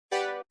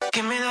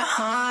Give me the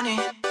honey,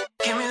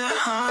 give me the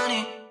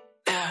honey.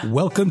 Yeah.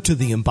 Welcome to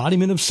the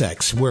Embodiment of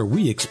Sex, where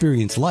we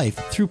experience life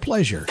through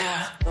pleasure.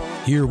 Yeah.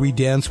 Here we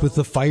dance with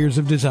the fires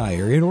of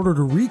desire in order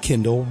to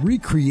rekindle,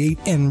 recreate,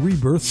 and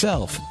rebirth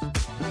self.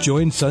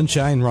 Join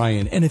Sunshine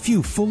Ryan and a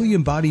few fully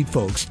embodied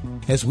folks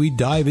as we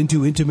dive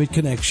into intimate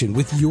connection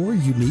with your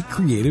unique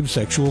creative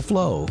sexual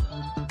flow.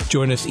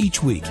 Join us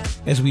each week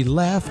as we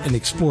laugh and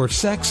explore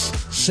sex,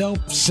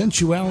 self,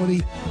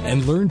 sensuality,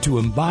 and learn to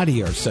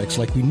embody our sex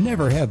like we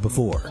never have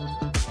before.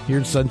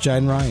 Here's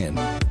Sunshine Ryan.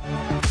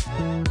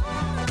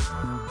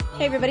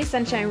 Hey everybody,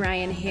 Sunshine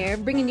Ryan here,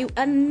 bringing you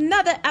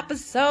another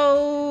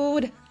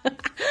episode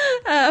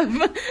of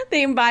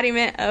the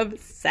Embodiment of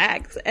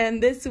Sex.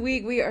 And this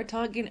week we are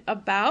talking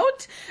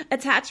about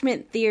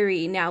attachment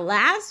theory. Now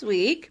last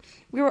week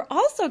we were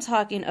also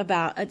talking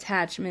about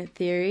attachment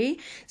theory.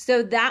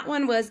 So that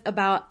one was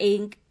about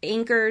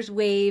anchors,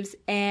 waves,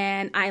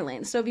 and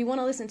islands. So if you want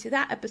to listen to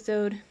that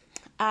episode,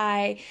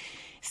 I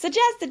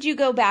suggest that you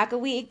go back a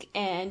week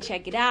and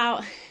check it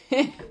out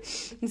and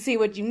see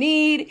what you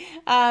need.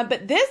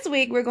 But this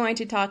week we're going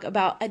to talk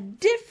about a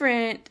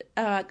different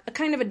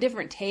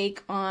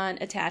take on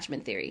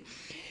attachment theory.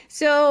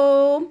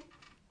 So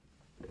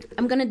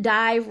I'm going to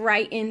dive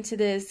right into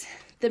this.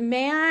 The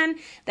man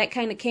that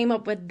kind of came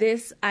up with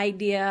this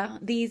idea,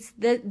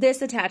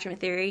 this attachment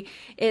theory,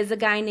 is a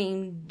guy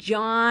named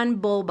John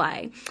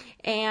Bowlby.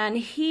 And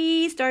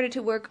he started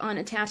to work on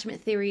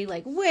attachment theory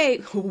like way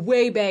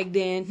back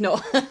then. No,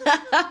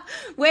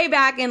 way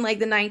back in like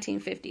the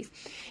 1950s.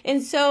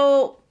 And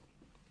so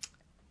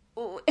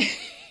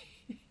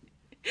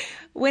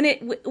when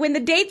the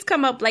dates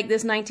come up like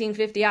this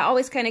 1950, I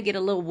always kind of get a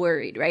little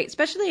worried, right?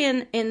 Especially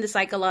in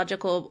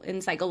psychological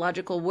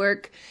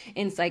work,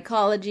 in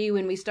psychology,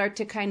 when we start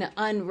to kind of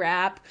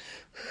unwrap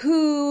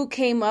who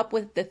came up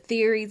with the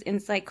theories in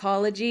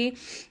psychology.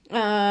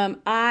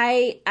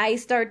 I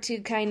start to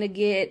kind of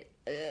get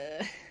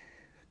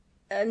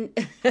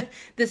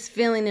this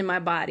feeling in my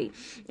body.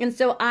 And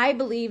so I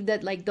believe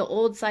that like the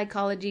old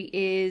psychology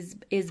is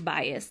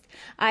biased.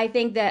 I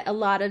think that a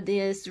lot of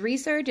this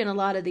research and a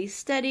lot of these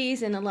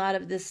studies and a lot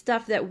of this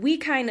stuff that we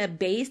kind of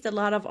based a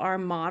lot of our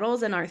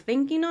models and our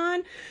thinking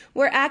on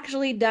were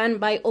actually done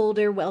by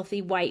older,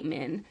 wealthy white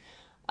men.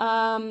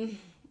 And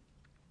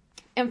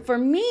for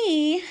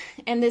me,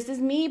 and this is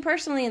me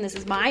personally, and this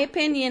is my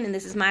opinion, and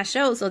this is my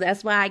show, so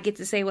that's why I get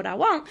to say what I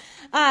want.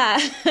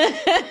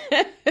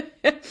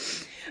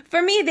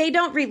 For me, they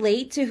don't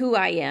relate to who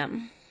I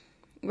am,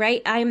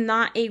 right? I'm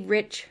not a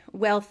rich,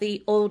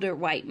 wealthy, older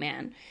white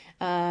man.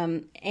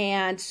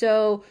 And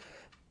so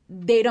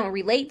they don't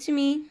relate to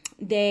me.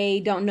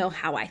 They don't know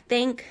how I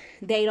think.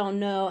 They don't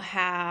know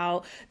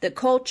how the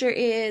culture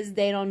is.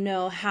 They don't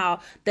know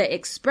how the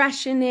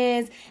expression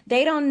is.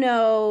 They don't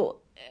know...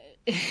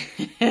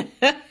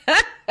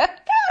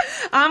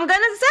 I'm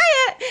gonna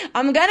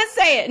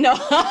say it. No.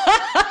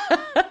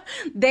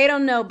 They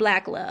don't know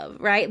black love,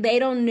 right? They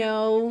don't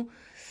know...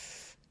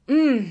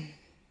 They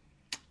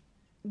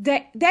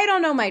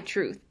don't know my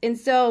truth. And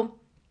so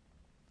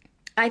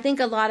I think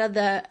a lot of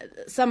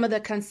some of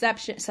the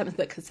concepts that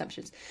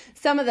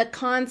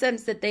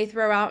they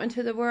throw out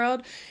into the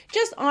world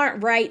just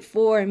aren't right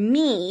for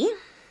me.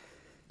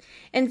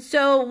 And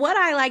so what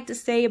I like to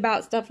say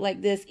about stuff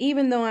like this,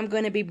 even though I'm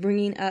going to be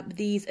bringing up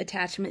these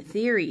attachment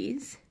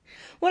theories,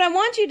 what I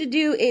want you to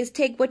do is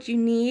take what you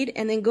need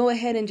and then go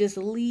ahead and just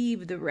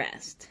leave the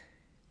rest.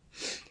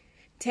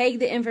 Take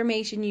the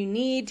information you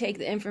need, take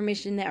the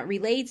information that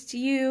relates to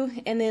you,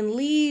 and then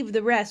leave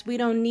the rest. We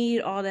don't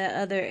need all that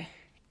other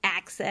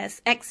excess.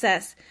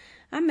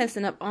 I'm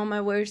messing up all my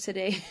words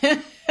today.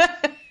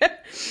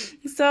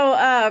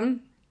 So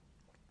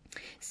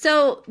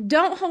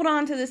don't hold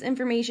on to this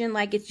information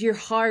like it's your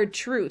hard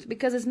truth,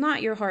 because it's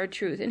not your hard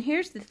truth. And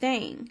here's the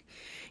thing.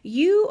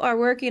 You are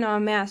working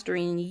on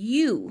mastering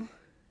you.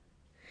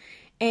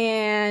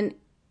 And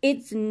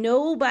it's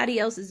nobody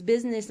else's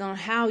business on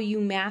how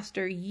you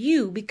master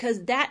you,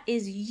 because that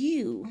is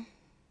you.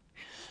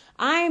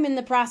 I am in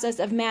the process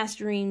of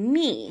mastering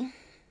me.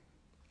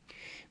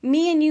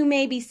 Me and you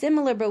may be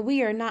similar, but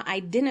we are not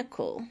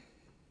identical.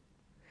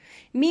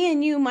 Me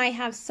and you might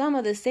have some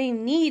of the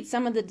same needs,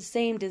 some of the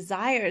same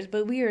desires,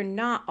 but we are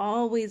not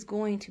always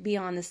going to be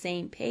on the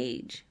same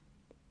page.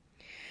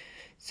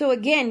 So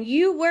again,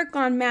 you work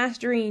on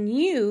mastering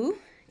you.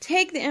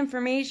 Take the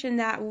information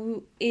that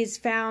is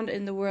found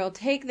in the world.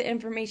 Take the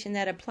information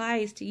that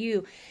applies to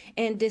you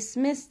and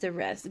dismiss the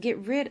rest. Get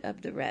rid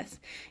of the rest.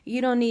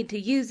 You don't need to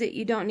use it.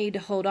 You don't need to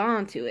hold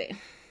on to it.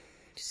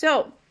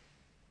 So,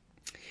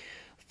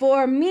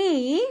 for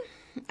me,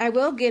 I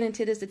will get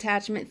into this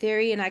attachment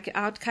theory, and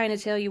I'll kind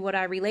of tell you what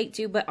I relate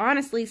to. But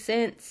honestly,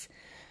 since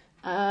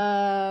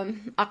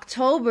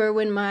October,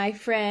 when my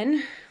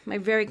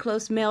very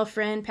close male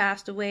friend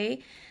passed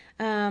away,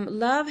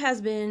 love has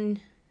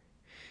been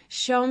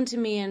shown to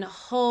me in a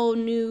whole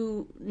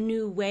new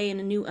way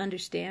and a new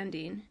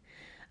understanding.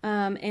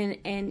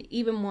 And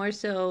even more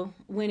so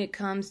when it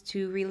comes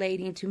to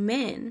relating to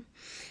men.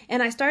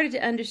 And I started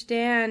to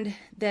understand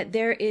that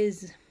there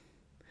is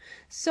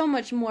so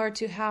much more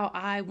to how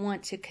I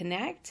want to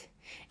connect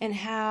and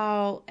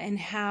how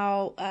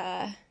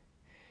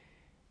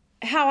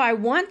I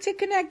want to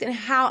connect and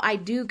how I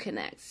do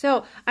connect.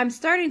 So I'm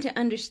starting to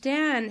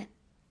understand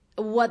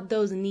what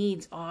those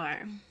needs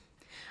are.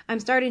 I'm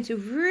starting to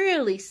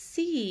really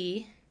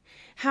see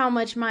how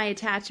much my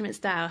attachment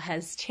style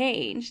has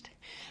changed.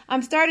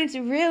 I'm starting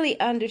to really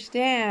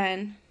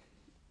understand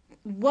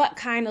what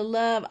kind of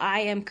love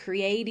I am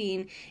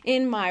creating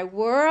in my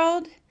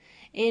world,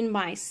 in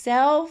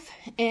myself,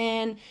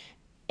 and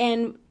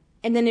then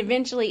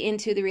eventually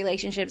into the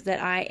relationships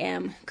that I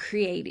am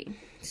creating.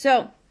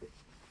 So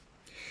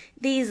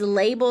these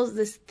labels,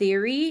 this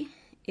theory,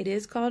 it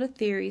is called a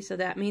theory, so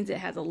that means it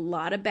has a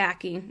lot of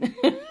backing.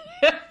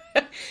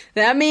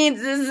 That means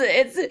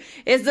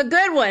it's a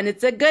good one.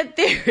 It's a good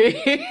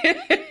theory.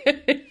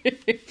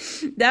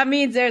 That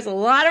means there's a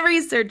lot of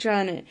research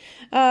on it.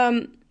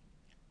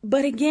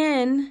 But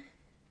again,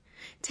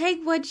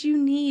 take what you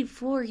need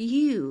for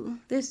you.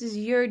 This is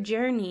your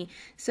journey.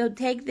 So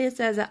take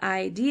this as an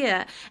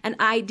idea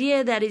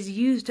that is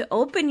used to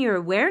open your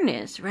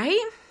awareness,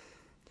 right?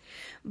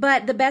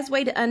 But the best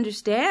way to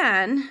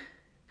understand,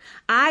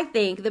 I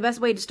think the best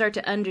way to start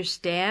to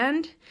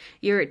understand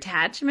your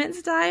attachment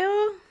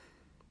style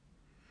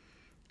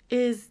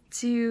is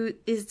to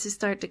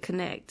start to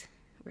connect,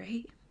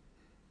 right?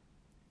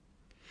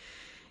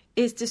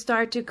 Is to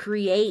start to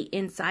create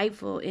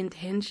insightful,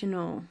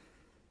 intentional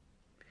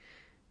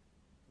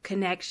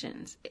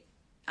connections.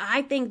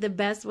 I think the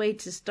best way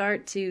to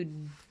start to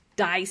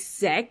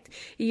dissect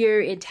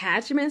your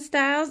attachment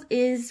styles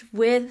is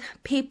with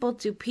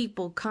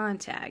people-to-people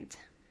contact.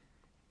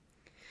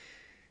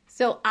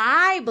 So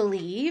I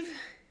believe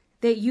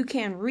that you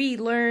can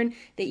relearn,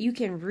 that you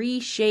can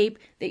reshape,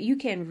 that you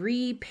can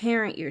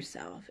reparent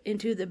yourself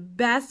into the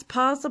best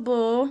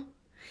possible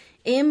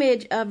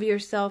image of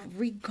yourself,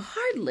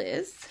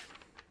 regardless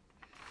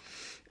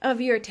of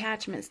your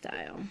attachment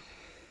style.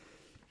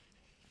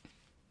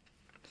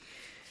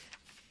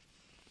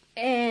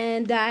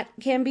 And that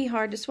can be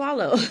hard to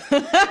swallow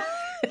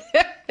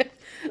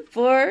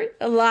for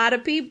a lot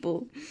of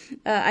people.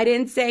 I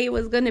didn't say it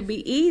was going to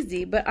be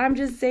easy, but I'm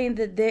just saying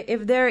that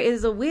if there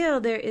is a will,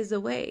 there is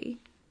a way.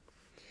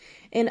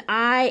 And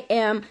I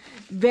am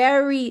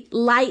very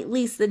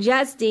lightly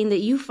suggesting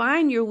that you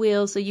find your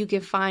will so you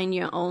can find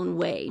your own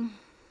way.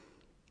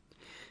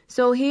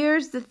 So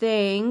here's the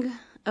thing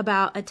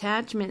about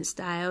attachment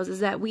styles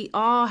is that we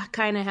all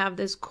kind of have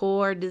this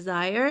core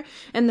desire,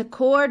 and the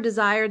core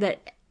desire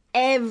that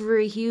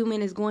every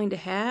human is going to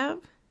have,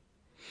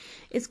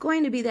 it's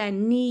going to be that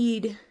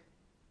need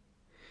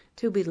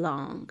to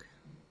belong.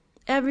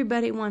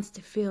 Everybody wants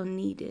to feel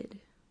needed.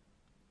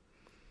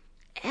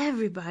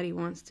 Everybody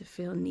wants to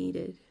feel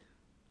needed.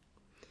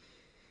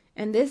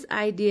 And this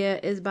idea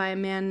is by a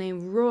man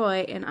named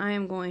Roy, and I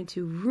am going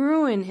to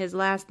ruin his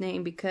last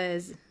name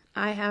because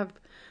I have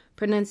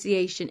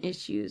pronunciation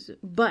issues.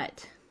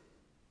 But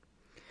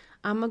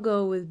I'm going to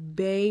go with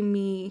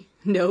Baimi.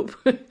 Nope.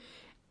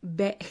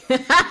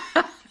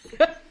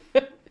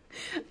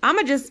 I'm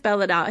going to just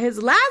spell it out.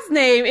 His last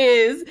name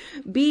is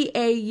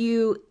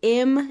Baumeister.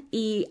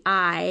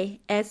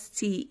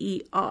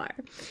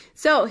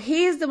 So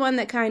he's the one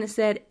that kind of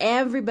said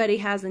everybody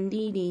has a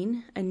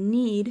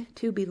need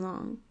to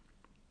belong.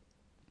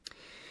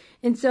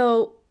 And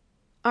so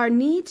our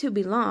need to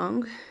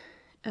belong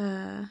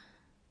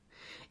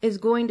is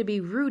going to be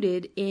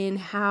rooted in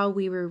how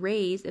we were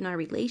raised in our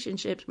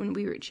relationships when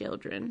we were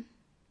children.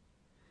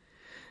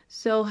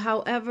 So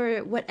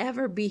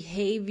whatever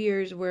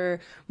behaviors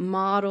were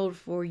modeled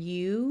for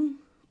you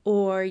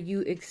or you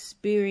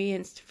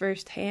experienced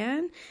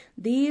firsthand,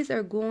 these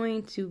are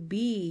going to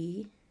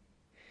be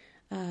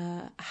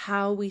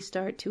how we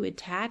start to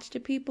attach to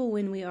people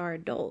when we are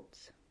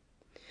adults.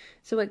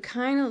 So it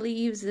kind of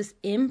leaves this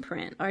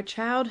imprint. Our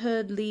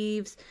childhood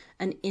leaves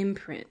an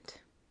imprint.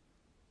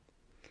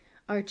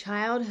 Our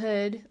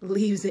childhood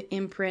leaves an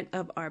imprint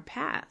of our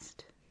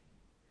past.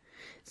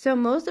 So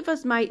most of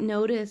us might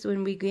notice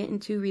when we get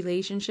into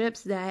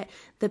relationships that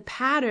the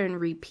pattern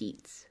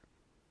repeats.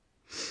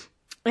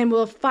 And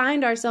we'll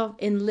find ourselves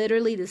in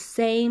literally the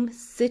same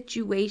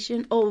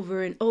situation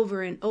over and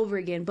over and over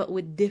again, but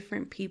with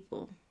different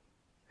people.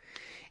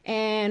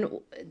 And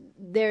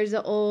there's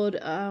an old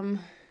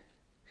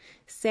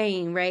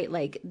saying, right?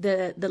 Like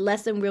the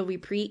lesson will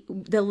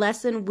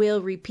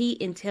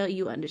repeat until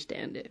you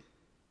understand it.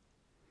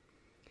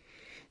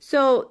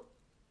 So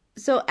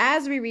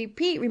as we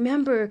repeat,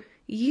 remember,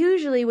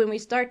 usually when we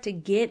start to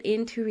get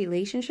into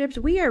relationships,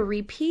 we are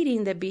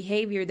repeating the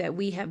behavior that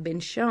we have been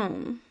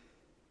shown.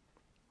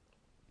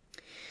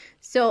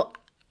 So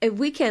if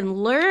we can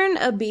learn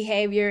a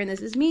behavior, and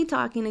this is me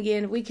talking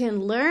again, if we can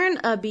learn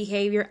a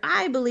behavior,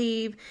 I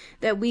believe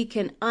that we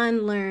can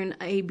unlearn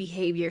a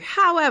behavior.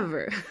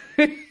 However,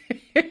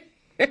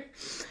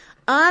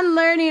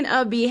 unlearning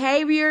a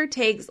behavior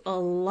takes a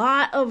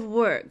lot of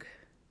work,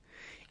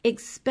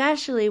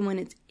 especially when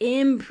it's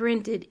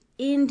imprinted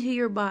into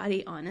your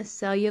body on a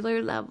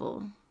cellular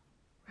level,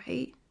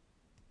 right?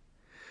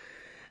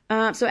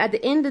 So at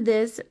the end of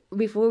this,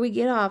 before we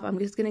get off, I'm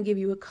just going to give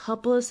you a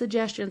couple of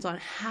suggestions on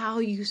how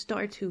you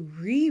start to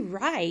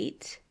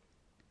rewrite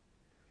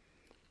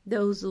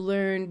those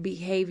learned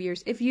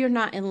behaviors if you're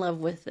not in love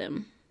with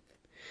them.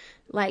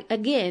 Like,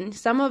 again,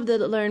 some of the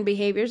learned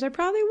behaviors are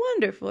probably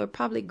wonderful or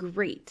probably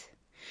great.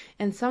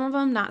 And some of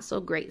them not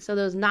so great. So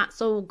those not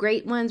so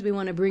great ones we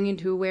want to bring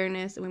into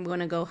awareness, and we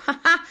want to go,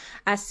 ha,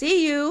 I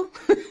see you.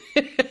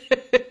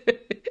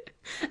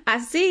 I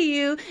see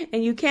you,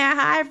 and you can't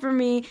hide from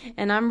me,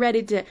 and I'm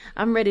ready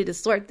to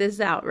sort this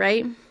out,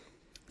 right?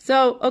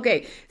 So,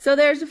 okay. So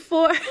there's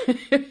 4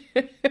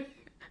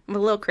 I'm a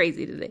little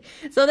crazy today.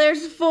 So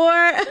there's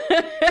 4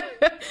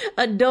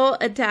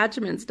 adult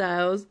attachment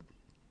styles.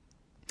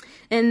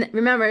 And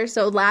remember,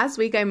 so last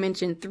week I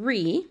mentioned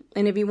 3,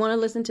 and if you want to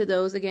listen to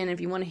those again,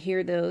 if you want to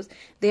hear those,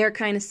 they are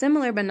kind of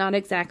similar, but not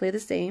exactly the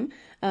same.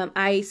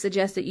 I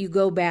suggest that you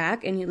go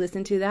back and you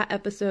listen to that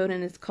episode,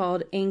 and it's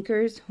called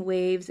Anchors,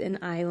 Waves, and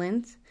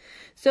Islands.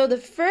 So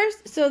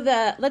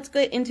let's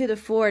get into the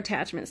 4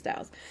 attachment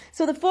styles.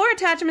 So the 4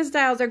 attachment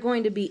styles are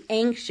going to be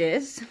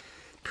anxious,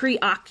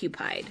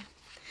 preoccupied.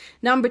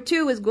 Number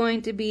 2 is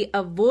going to be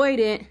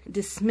avoidant,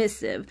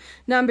 dismissive.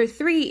 Number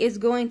 3 is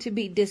going to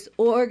be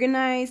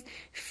disorganized,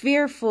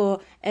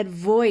 fearful,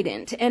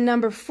 avoidant. And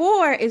number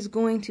 4 is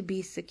going to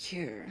be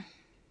secure.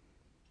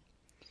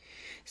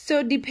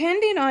 So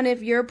depending on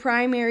if your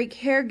primary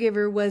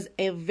caregiver was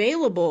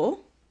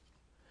available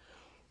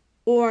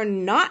or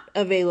not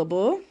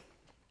available,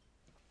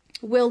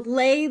 will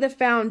lay the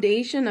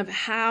foundation of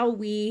how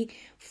we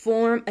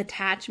form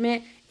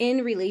attachment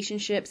in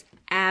relationships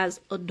as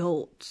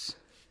adults.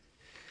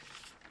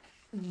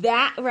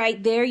 That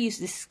right there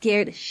used to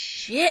scare the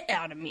shit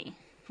out of me,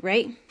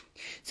 right?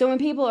 So when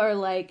people are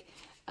like,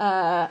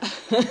 however,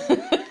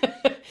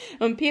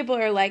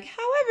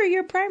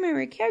 your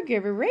primary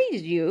caregiver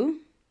raised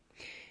you,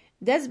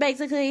 that's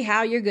basically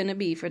how you're going to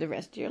be for the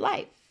rest of your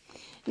life.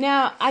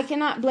 Now, I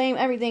cannot blame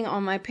everything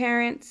on my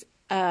parents.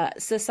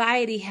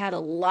 Society had a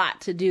lot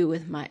to do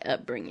with my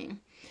upbringing.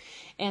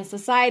 And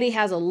society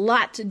has a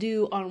lot to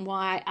do on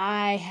why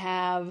I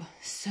have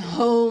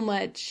so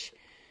much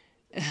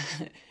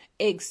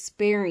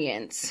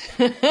experience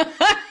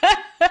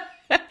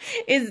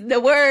is the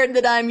word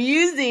that I'm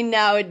using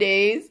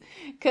nowadays,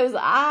 because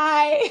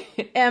I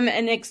am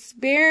an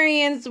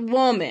experienced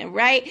woman,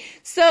 right?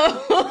 So,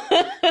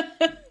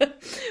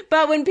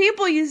 but when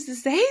people used to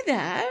say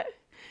that,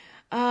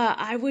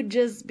 I would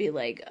just be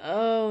like,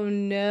 oh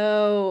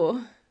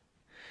no.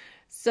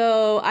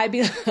 So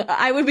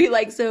I would be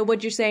like, so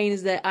what you're saying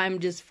is that I'm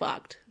just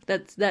fucked.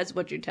 That's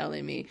what you're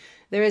telling me.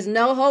 There is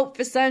no hope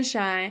for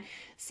sunshine.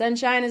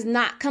 Sunshine is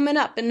not coming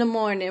up in the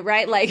morning,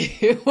 right?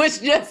 Like, it was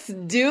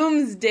just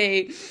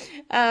doomsday.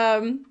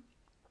 But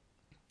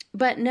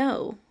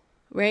no,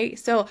 right?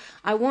 So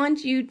I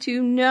want you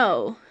to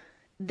know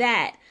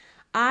that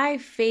I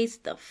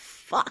faced the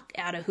fuck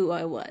out of who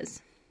I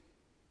was.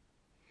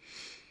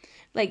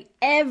 Like,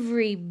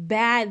 every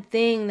bad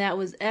thing that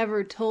was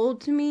ever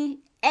told to me,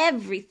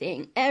 every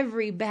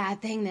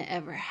bad thing that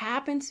ever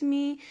happened to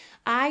me,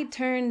 I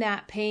turned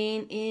that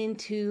pain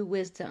into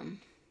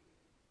wisdom.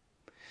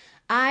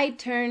 I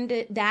turned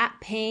that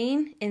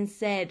pain and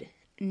said,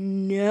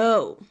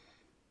 no.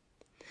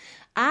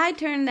 I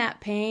turned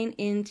that pain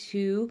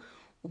into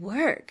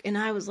work. And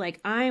I was like,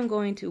 I am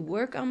going to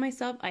work on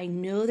myself. I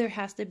know there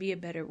has to be a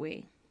better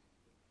way.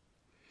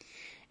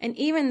 And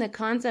even the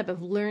concept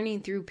of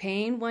learning through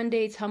pain, one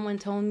day someone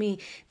told me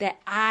that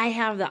I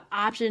have the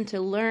option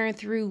to learn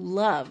through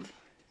love.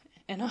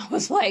 And I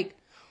was like,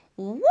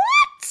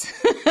 what?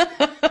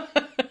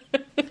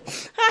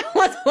 I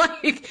was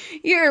like,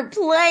 you're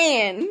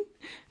playing.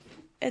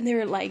 And they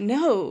were like,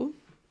 no,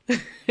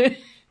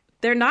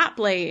 they're not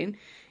playing.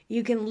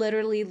 You can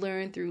literally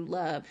learn through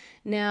love.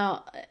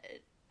 Now,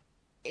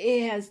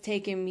 it has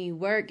taken me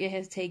work. It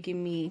has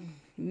taken me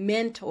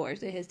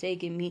mentors. It has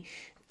taken me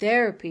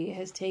therapy. It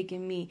has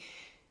taken me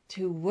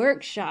to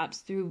workshops,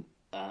 through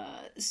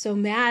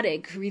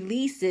somatic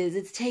releases.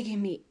 It's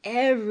taken me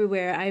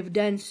everywhere. I've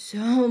done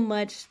so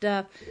much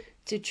stuff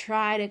to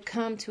try to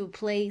come to a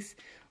place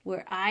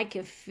where I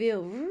can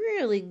feel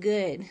really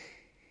good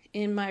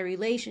in my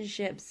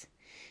relationships,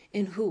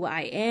 in who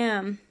I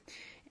am,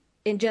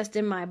 and just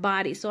in my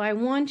body. So I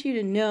want you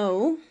to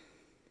know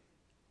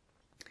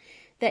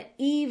that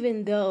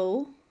even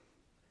though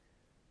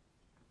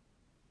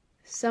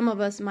some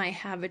of us might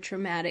have a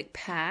traumatic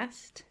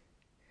past,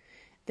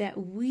 that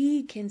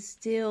we can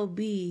still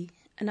be,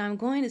 and I'm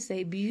going to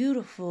say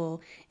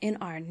beautiful, in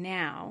our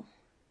now.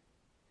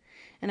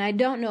 And I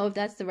don't know if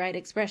that's the right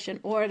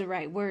expression or the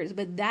right words,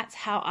 but that's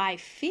how I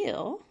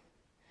feel.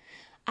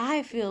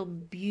 I feel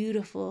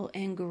beautiful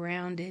and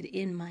grounded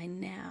in my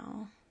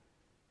now.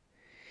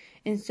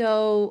 And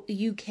so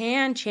you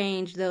can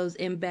change those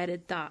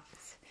embedded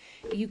thoughts.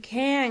 You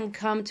can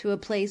come to a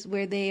place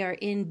where they are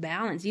in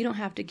balance. You don't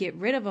have to get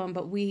rid of them,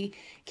 but we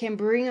can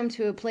bring them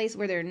to a place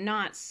where they're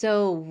not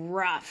so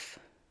rough.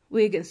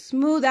 We can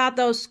smooth out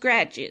those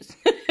scratches.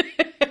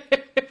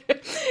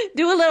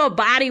 Do a little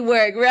body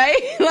work,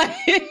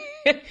 right?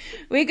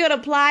 We could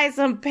apply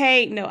some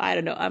paint. No, I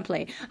don't know. I'm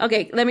playing.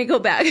 Okay, let me go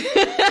back.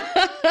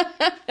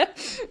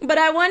 But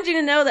I want you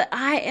to know that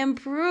I am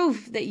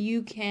proof that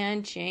you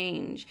can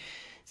change.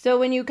 So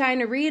when you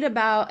kind of read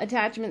about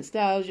attachment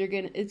styles,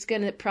 it's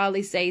gonna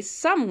probably say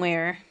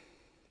somewhere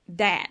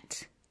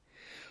that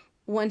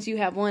once you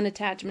have one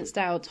attachment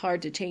style, it's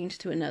hard to change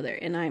to another,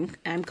 and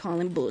I'm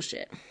calling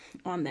bullshit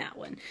on that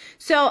one.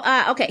 So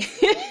okay.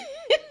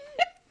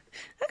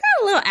 I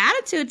got a little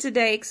attitude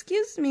today.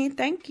 Excuse me.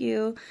 Thank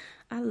you.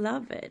 I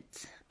love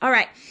it. All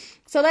right.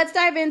 So let's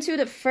dive into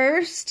the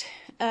first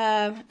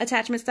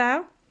attachment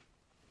style,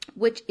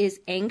 which is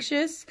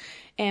anxious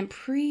and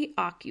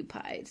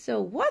preoccupied.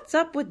 So what's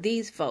up with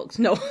these folks?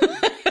 No.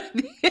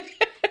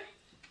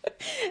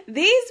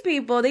 These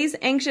people, these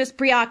anxious,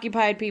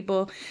 preoccupied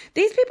people,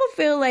 these people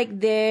feel like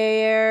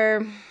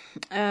their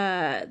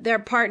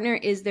partner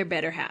is their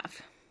better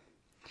half.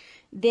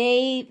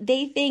 They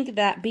think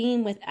that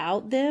being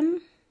without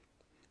them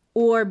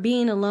or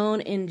being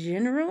alone in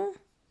general,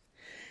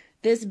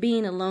 this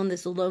being alone,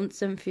 this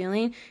lonesome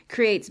feeling,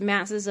 creates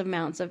massive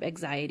amounts of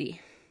anxiety.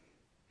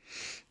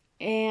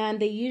 And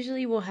they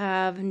usually will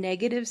have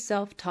negative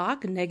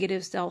self-talk,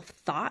 negative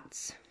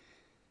self-thoughts.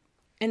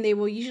 And they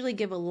will usually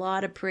give a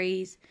lot of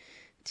praise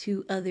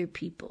to other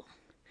people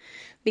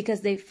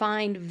because they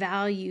find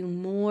value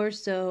more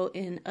so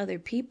in other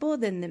people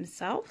than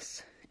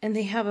themselves. And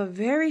they have a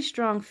very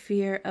strong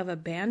fear of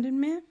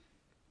abandonment.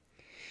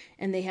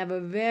 And they have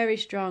a very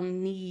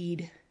strong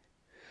need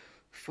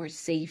for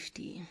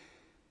safety.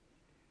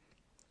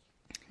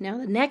 Now,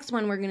 the next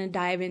one we're going to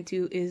dive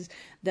into is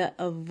the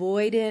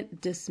avoidant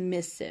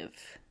dismissive.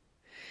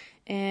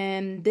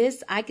 And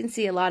this, I can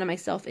see a lot of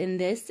myself in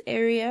this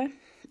area.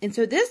 And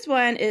so this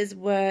one is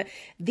what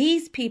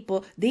these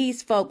people,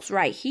 these folks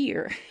right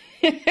here,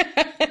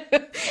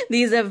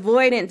 these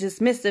avoidant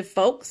dismissive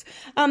folks,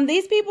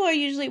 these people are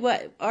usually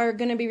what are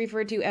going to be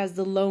referred to as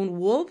the lone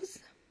wolves.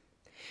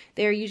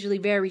 They're usually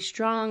very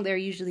strong. They're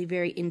usually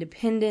very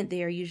independent.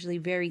 They are usually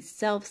very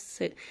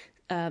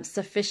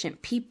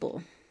self-sufficient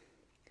people.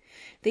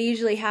 They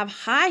usually have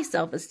high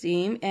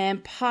self-esteem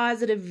and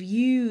positive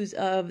views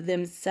of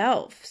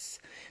themselves.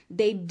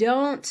 They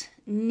don't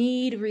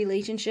need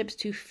relationships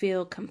to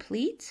feel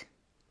complete.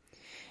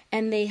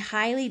 And they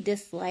highly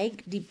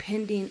dislike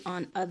depending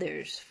on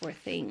others for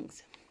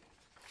things.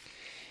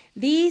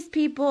 These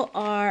people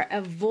are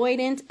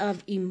avoidant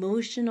of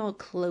emotional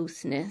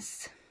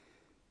closeness.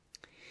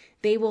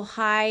 They will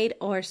hide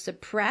or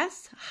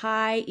suppress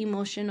high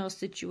emotional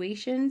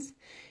situations.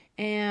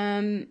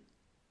 And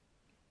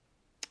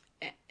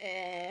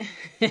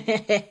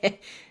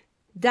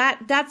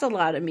that's a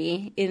lot of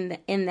me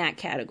in that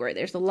category.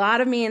 There's a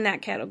lot of me in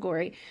that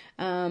category.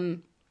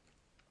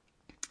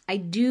 I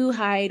do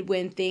hide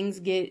when things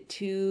get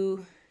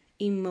too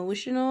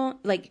emotional.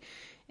 Like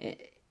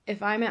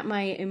if I'm at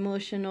my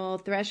emotional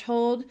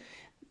threshold,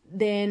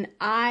 then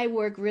I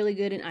work really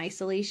good in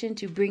isolation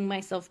to bring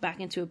myself back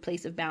into a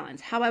place of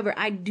balance. However,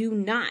 I do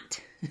not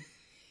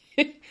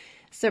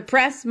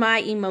suppress my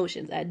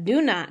emotions. I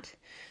do not.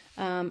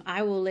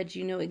 I will let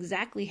you know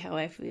exactly how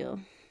I feel,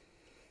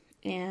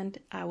 and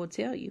I will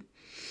tell you.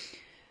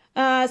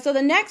 So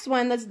the next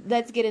one,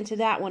 let's get into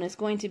that one. It's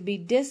going to be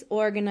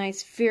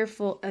disorganized,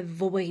 fearful,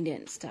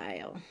 avoidant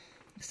style.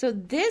 So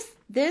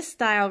this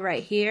style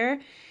right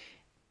here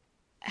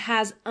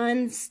has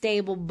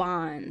unstable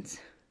bonds,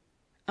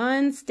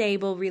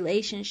 unstable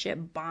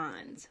relationship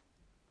bonds.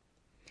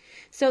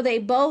 So they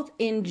both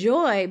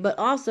enjoy but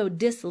also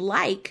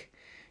dislike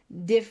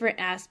different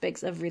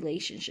aspects of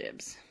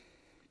relationships.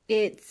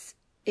 It's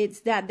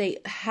that they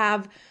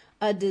have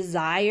a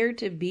desire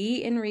to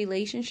be in a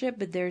relationship,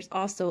 but there's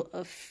also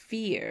a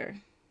fear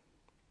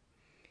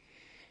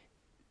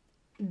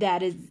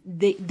that is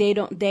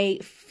they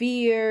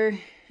fear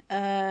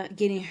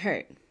getting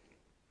hurt.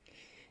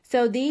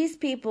 So these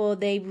people,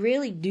 they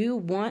really do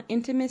want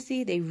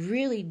intimacy, they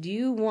really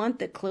do want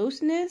the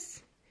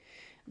closeness,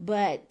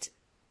 but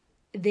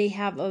they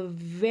have a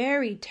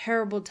very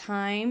terrible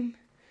time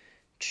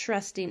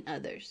trusting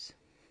others.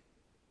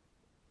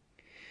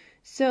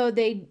 So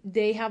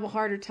they have a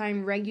harder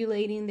time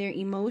regulating their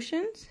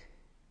emotions,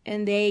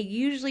 and they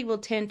usually will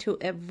tend to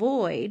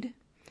avoid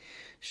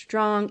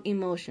strong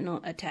emotional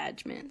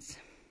attachments.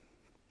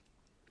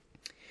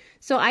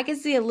 So I can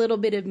see a little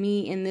bit of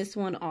me in this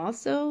one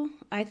also.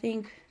 I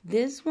think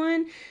this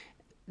one,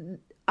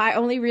 I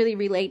only really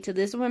relate to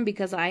this one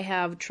because I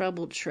have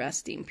trouble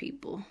trusting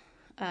people.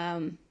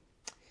 And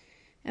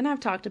I've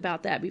talked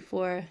about that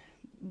before.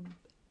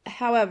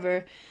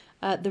 However,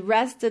 the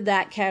rest of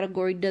that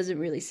category doesn't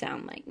really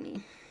sound like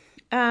me.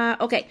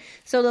 Okay,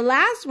 so the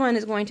last one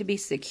is going to be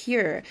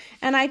secure.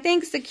 And I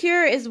think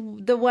secure is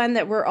the one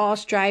that we're all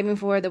striving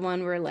for, the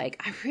one we're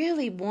like, I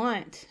really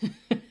want.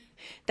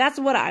 That's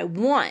what I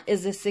want,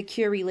 is a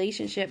secure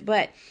relationship.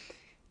 But,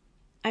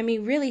 I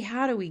mean, really,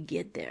 how do we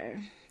get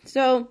there?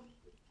 So,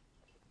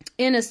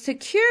 in a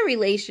secure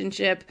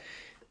relationship,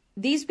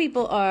 these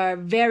people are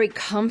very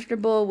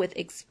comfortable with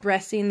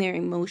expressing their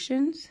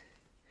emotions.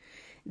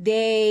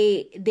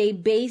 They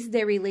base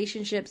their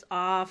relationships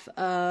off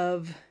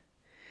of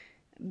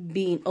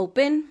being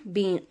open,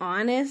 being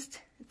honest,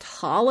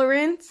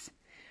 tolerance.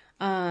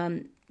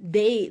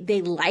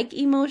 They like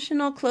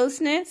emotional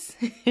closeness.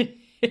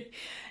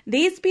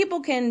 These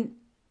people can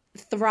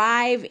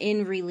thrive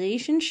in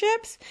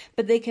relationships,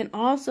 but they can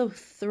also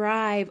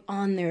thrive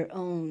on their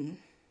own.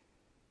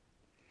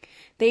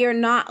 They are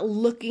not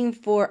looking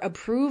for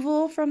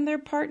approval from their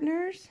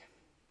partners,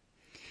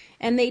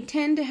 and they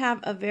tend to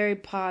have a very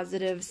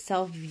positive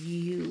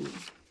self-view.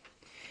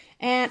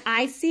 And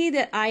I see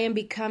that I am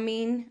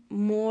becoming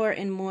more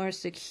and more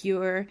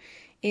secure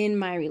in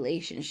my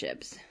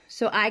relationships.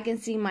 So I can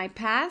see my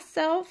past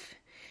self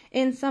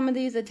in some of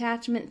these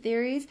attachment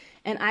theories,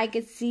 and I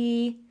could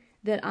see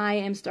that I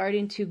am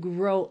starting to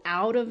grow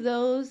out of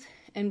those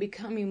and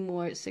becoming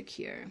more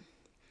secure,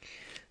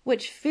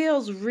 which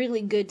feels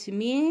really good to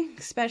me,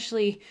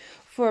 especially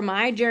for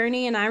my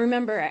journey. And I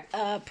remember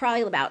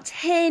probably about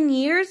 10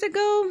 years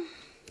ago,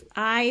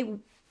 I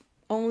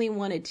only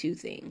wanted two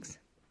things.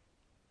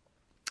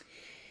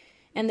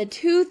 And the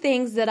two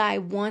things that I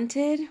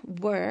wanted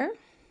were,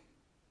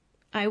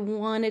 I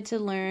wanted to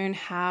learn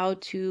how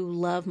to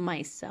love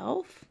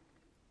myself.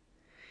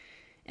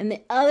 And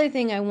the other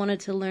thing I wanted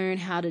to learn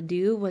how to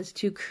do was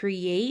to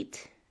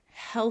create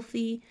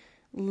healthy,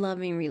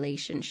 loving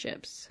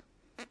relationships.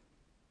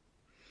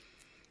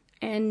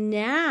 And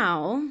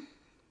now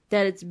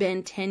that it's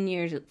been 10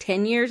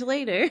 years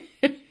later,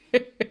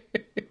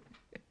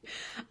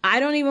 I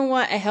don't even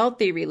want a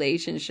healthy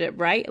relationship,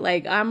 right?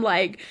 Like, I'm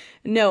like,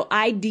 no,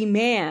 I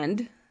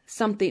demand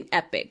something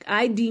epic.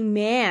 I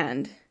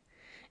demand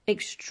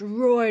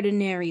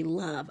extraordinary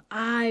love.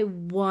 I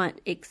want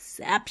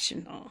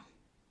exceptional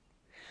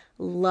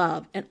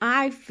love. And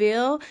I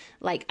feel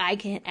like I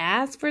can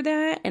ask for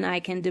that and I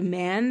can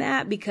demand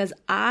that because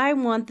I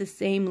want the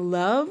same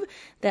love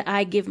that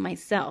I give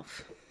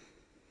myself.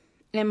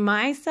 And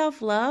my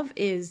self-love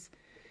is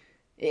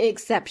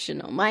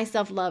exceptional. My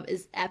self-love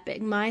is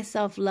epic. My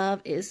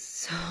self-love is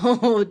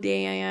so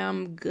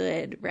damn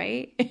good,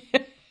 right?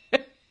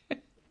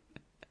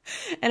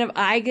 And if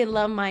I can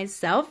love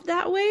myself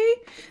that way,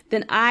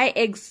 then I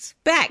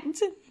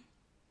expect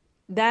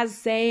that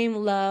same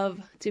love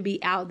to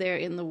be out there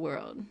in the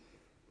world,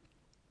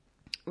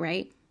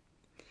 right?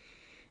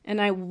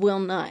 And I will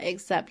not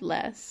accept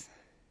less.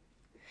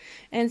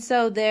 And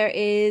so there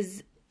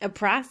is a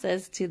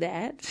process to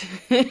that.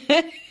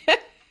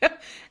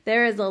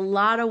 There is a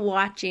lot of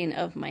watching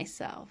of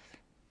myself.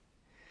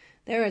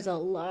 There is a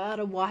lot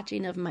of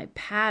watching of my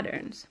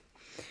patterns.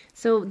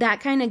 So that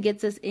kind of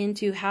gets us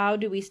into how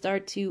do we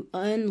start to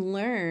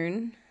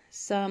unlearn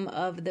some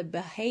of the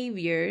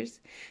behaviors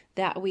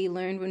that we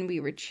learned when we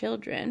were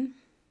children.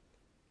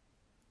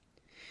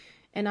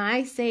 And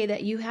I say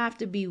that you have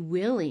to be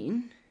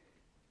willing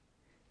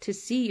to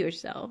see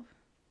yourself.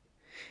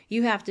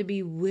 You have to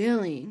be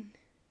willing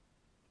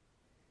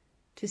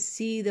to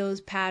see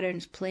those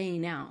patterns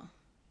playing out.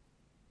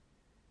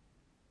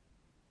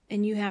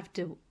 And you have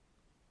to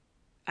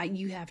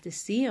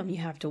see them, you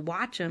have to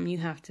watch them, you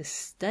have to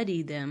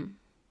study them.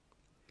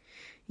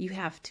 You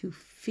have to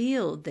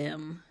feel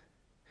them.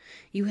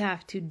 You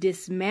have to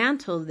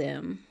dismantle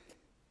them.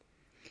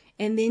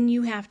 And then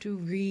you have to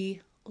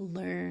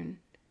relearn.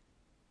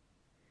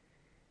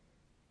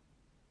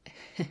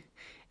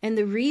 And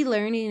the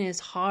relearning is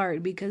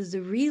hard because the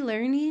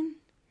relearning,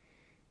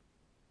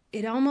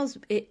 it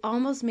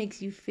almost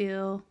makes you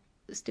feel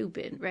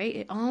stupid, right?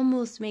 It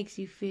almost makes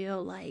you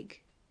feel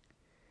like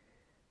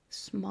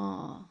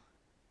small.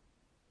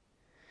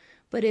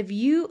 But if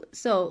you,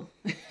 so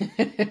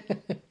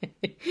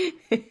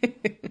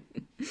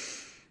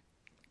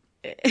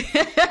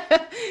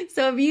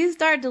if you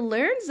start to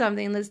learn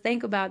something, let's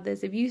think about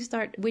this.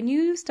 When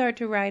you start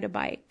to ride a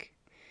bike,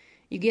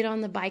 you get on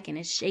the bike and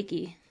it's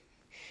shaky.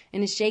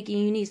 And it's shaky,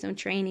 you need some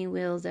training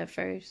wheels at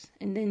first.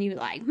 And then you're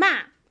like,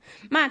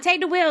 Mom, take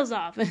the wheels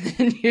off. And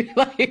then you're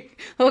like,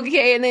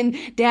 okay. And then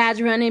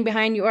Dad's running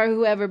behind you, or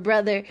whoever,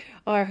 brother,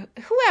 or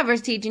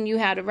whoever's teaching you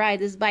how to ride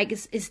this bike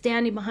is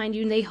standing behind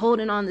you and they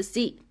holding on the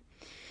seat.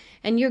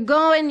 And you're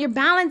going, you're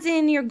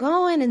balancing, you're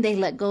going, and they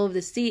let go of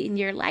the seat and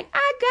you're like,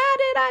 I got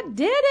it, I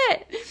did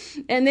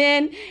it.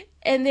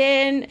 And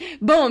then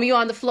boom, you're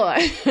on the floor.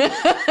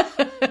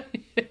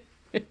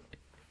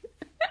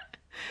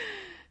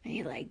 And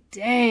you're like,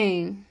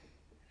 dang,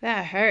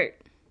 that hurt.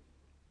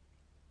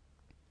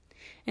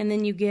 And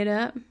then you get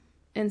up,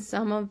 and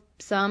some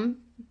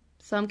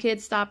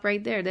kids stop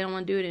right there. They don't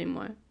want to do it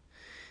anymore.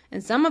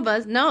 And some of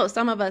us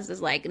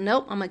is like,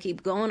 nope, I'm going to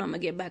keep going. I'm going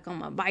to get back on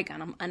my bike,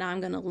 and I'm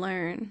going to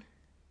learn.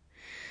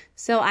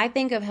 So I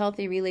think of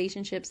healthy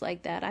relationships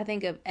like that. I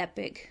think of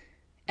epic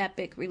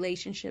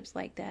relationships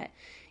like that.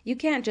 You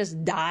can't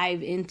just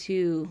dive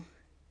into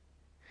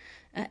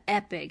an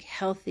epic,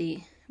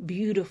 healthy,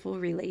 beautiful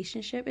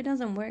relationship. It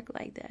doesn't work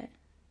like that.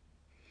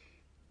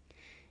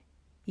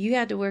 You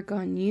have to work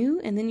on you,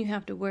 and then you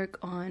have to work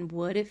on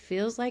what it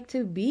feels like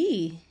to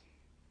be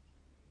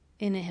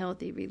in a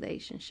healthy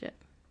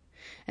relationship.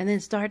 and then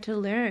start to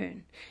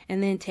learn,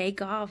 and then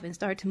take off and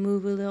start to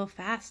move a little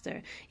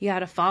faster. You got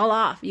to fall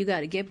off. You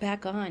got to get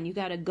back on. You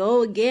got to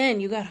go again.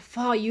 You got to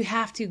fall. You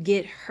have to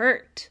get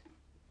hurt.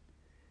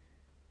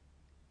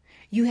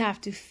 You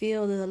have to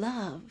feel the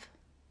love.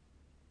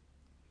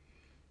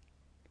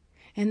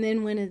 And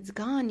then when it's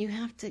gone, you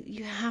have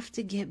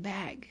to get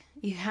back.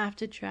 You have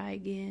to try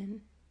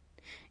again.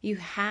 You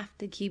have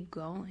to keep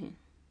going.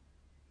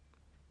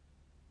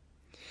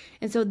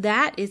 And so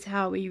that is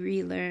how we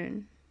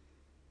relearn.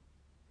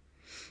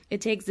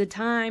 It takes the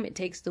time, it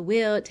takes the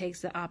will, it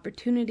takes the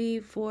opportunity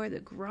for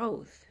the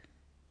growth.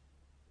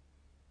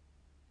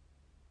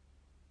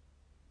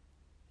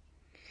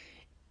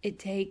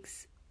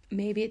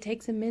 Maybe it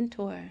takes a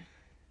mentor.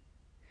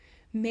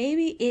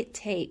 Maybe it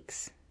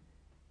takes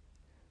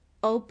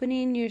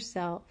opening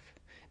yourself,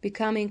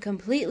 becoming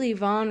completely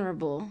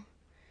vulnerable,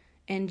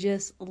 and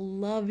just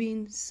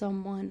loving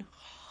someone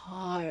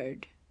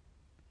hard.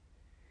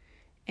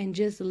 And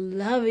just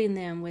loving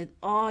them with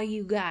all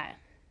you got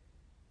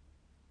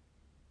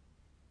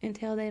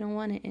until they don't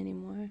want it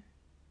anymore.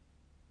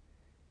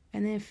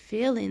 And then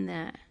feeling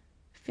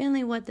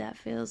what that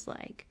feels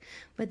like.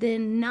 But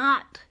then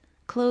not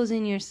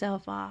closing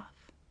yourself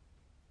off.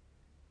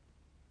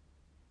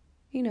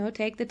 You know,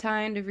 take the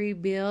time to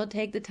rebuild.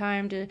 Take the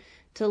time to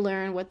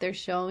learn what they're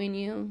showing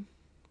you.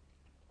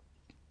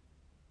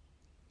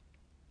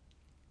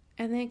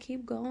 And then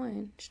keep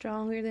going,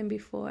 stronger than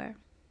before.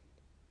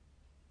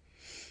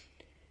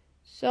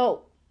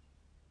 So,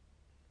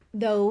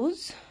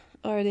 those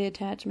are the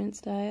attachment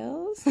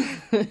styles.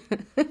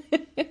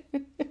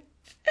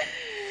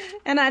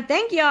 And I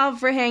thank y'all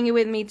for hanging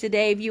with me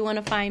today. If you want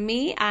to find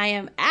me, I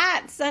am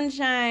at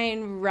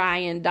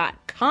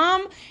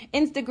sunshineryan.com,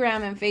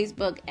 Instagram and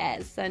Facebook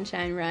at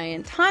Sunshine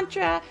Ryan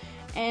Tantra,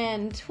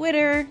 and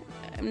Twitter.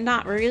 I'm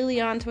not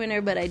really on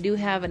Twitter, but I do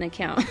have an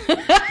account.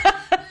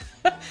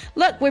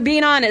 Look, we're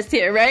being honest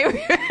here, right?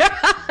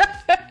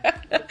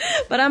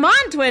 But I'm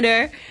on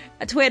Twitter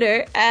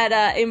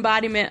at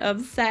Embodiment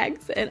of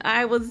Sex, and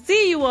I will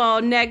see you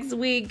all next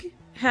week.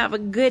 Have a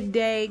good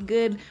day,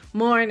 good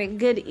morning,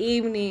 good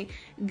evening,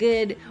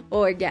 good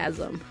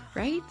orgasm,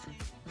 right?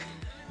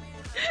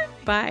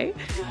 Bye.